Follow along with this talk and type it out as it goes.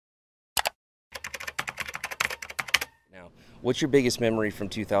now. What's your biggest memory from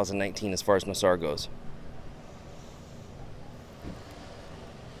 2019 as far as Nosara goes?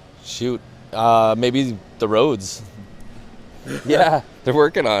 Shoot, maybe the roads. Yeah, they're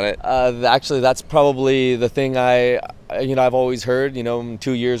working on it. Actually, that's probably the thing I've always heard. In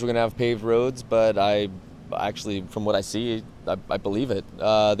 2 years we're gonna have paved roads, but I actually, from what I see, I believe it.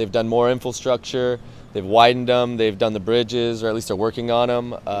 They've done more infrastructure. They've widened them. They've done the bridges, or at least they're working on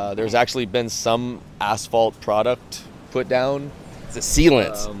them. There's actually been some asphalt product put down. It's a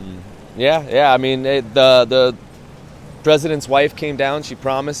sealant. Yeah. I mean, the president's wife came down. She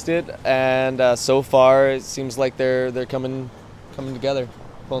promised it, and so far it seems like they're coming together,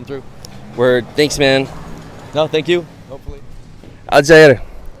 pulling through. Word. Thanks, man. No, thank you. Hopefully. Aljair,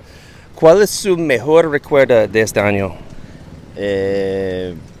 ¿cuál es su mejor recuerdo de este año?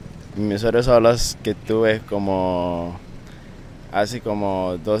 Mis mejores olas que tuve hace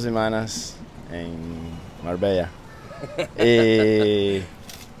como 2 semanas en Marbella. y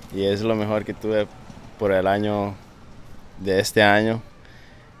es lo mejor que tuve por el año de este año.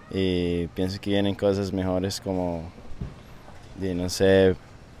 Y pienso que vienen cosas mejores como, no sé,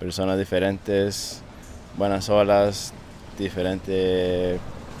 personas diferentes, buenas olas, diferentes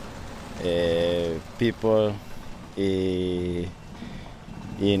people.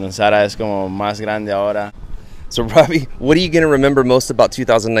 Y Nosara es como más grande ahora. So, Robbie, what are you going to remember most about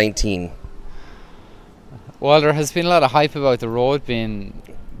 2019? Well, there has been a lot of hype about the road being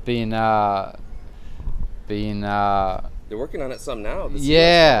They're working on it some now.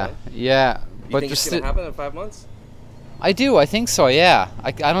 yeah. Do you But think it's going to happen in 5 months? I think so, yeah.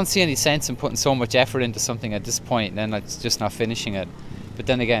 I don't see any sense in putting so much effort into something at this point and then it's just not finishing it. But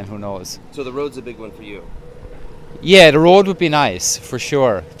then again, who knows? So the road's a big one for you. Yeah, the road would be nice, for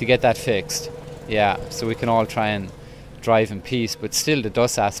sure, to get that fixed. Yeah, so we can all try and drive in peace, but still the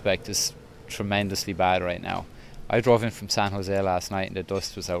dust aspect is tremendously bad right now. I drove in from San Jose last night and the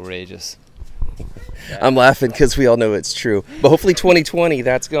dust was outrageous. I'm laughing because we all know it's true. But hopefully 2020,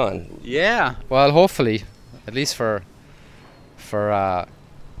 that's gone. Yeah, well, hopefully, at least for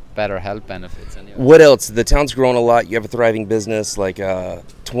better health benefits anyway. What else? The town's grown a lot. You have a thriving business. Like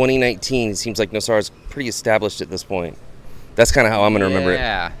 2019, it seems like Nosara's pretty established at this point. That's kind of how I'm going to remember it.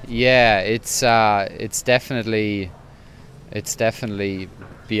 Yeah, it's definitely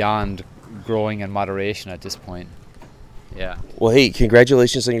beyond growing in moderation at this point. Yeah. Well, hey,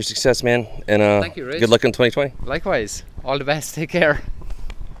 congratulations on your success, man. And Thank you, Rich. good luck in 2020. Likewise. All the best. Take care.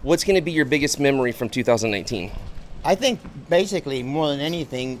 What's going to be your biggest memory from 2019? I think basically more than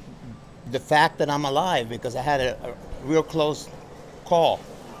anything, the fact that I'm alive, because I had a real close call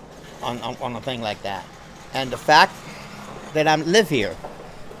on a thing like that. And the fact that I live here,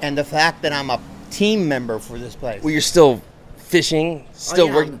 and the fact that I'm a team member for this place. Well, you're still fishing, still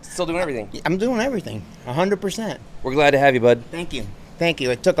yeah, working, still doing everything. I'm doing everything, 100%. We're glad to have you, bud. Thank you.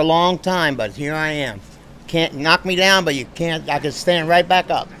 It took a long time, but here I am. Can't knock me down, but I can stand right back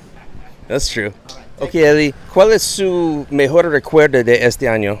up. That's true. Okay, Eddie, ¿cuál es su mejor recuerdo de este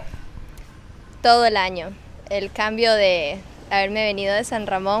año? Todo el año. El cambio de haberme venido de San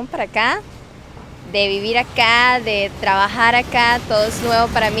Ramón para acá, de vivir acá, de trabajar acá, todo es nuevo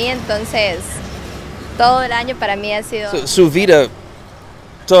para mí, entonces todo el año para mí ha sido... Su vida,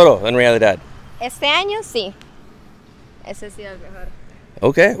 todo en realidad. Este año sí, ese ha sido el mejor.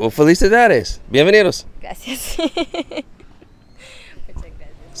 Okay, well, felicidades. Bienvenidos. Gracias. Muchas gracias.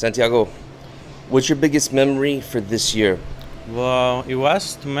 Santiago, what's your biggest memory for this year? Well, it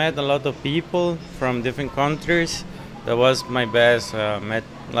was to meet a lot of people from different countries. That was my best. Met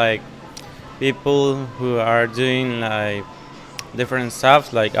like people who are doing like different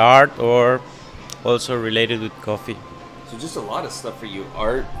stuff, like art or also related with coffee. So just a lot of stuff for you: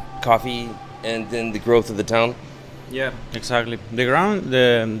 art, coffee, and then the growth of the town. Yeah, exactly.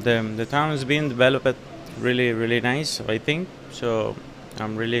 The town is being developed really nice, I think. So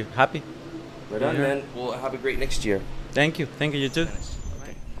I'm really happy. Right on, man. Well, have a great next year. Thank you, you too.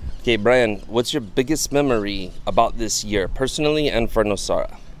 Okay, Brian, what's your biggest memory about this year, personally and for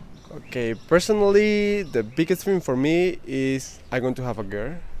Nosara? Okay, personally, the biggest thing for me is I'm going to have a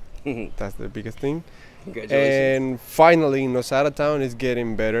girl. That's the biggest thing. Congratulations. And finally, Nosara town is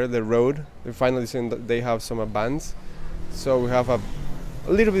getting better. The road, they finally saying that they have some advance. So we have a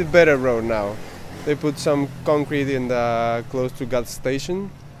little bit better road now. They put some concrete in the close to gas station.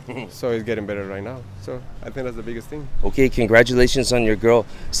 So it's getting better right now. So I think that's the biggest thing. Okay, congratulations on your girl.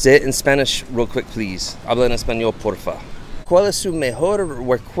 Say it in Spanish real quick, please. Habla en español, porfa. ¿Cuál es su mejor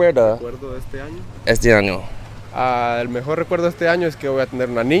recuerdo ¿Recuerdo de este año? este año? El mejor recuerdo de este año es que voy a tener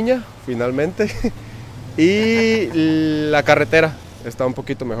una niña, finalmente. Y la carretera está un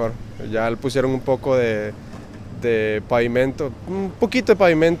poquito mejor. Ya le pusieron un poco de pavimento, un poquito de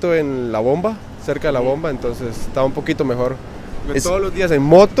pavimento en la bomba, cerca de la bomba, entonces está un poquito mejor. Todos los días en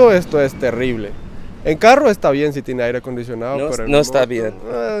moto esto es terrible. En carro está bien si tiene aire acondicionado, No, pero en no está moto, bien.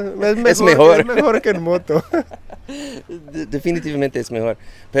 Es mejor. Es mejor que en moto. Definitivamente es mejor.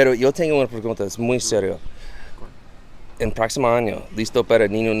 Pero yo tengo una pregunta, es muy serio. El próximo año, ¿listo para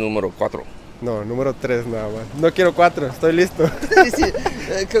niño número 4? No, número 3 nada más. No quiero 4, estoy listo.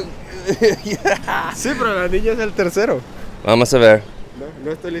 Sí, pero la niña es el tercero. Vamos a ver.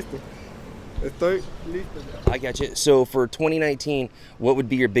 No estoy listo. Estoy listo ya. I got you. So for 2019, what would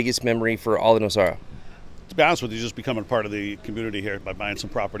be your biggest memory for all of Nosara? To be honest with you, just becoming part of the community here by buying some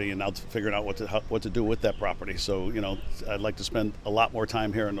property and now figuring out what to do with that property. So, you know, I'd like to spend a lot more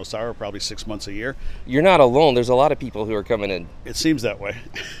time here in Nosara, probably 6 months a year. You're not alone. There's a lot of people who are coming in. It seems that way.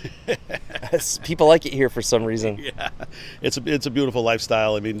 People like it here for some reason. Yeah, it's a beautiful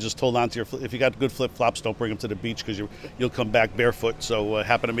lifestyle. I mean, just hold on to your. If you got good flip flops, don't bring them to the beach because you'll come back barefoot. So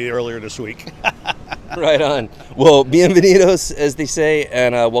happened to me earlier this week. Right on. Well, bienvenidos, as they say,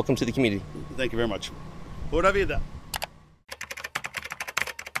 and welcome to the community. Thank you very much. Pura vida.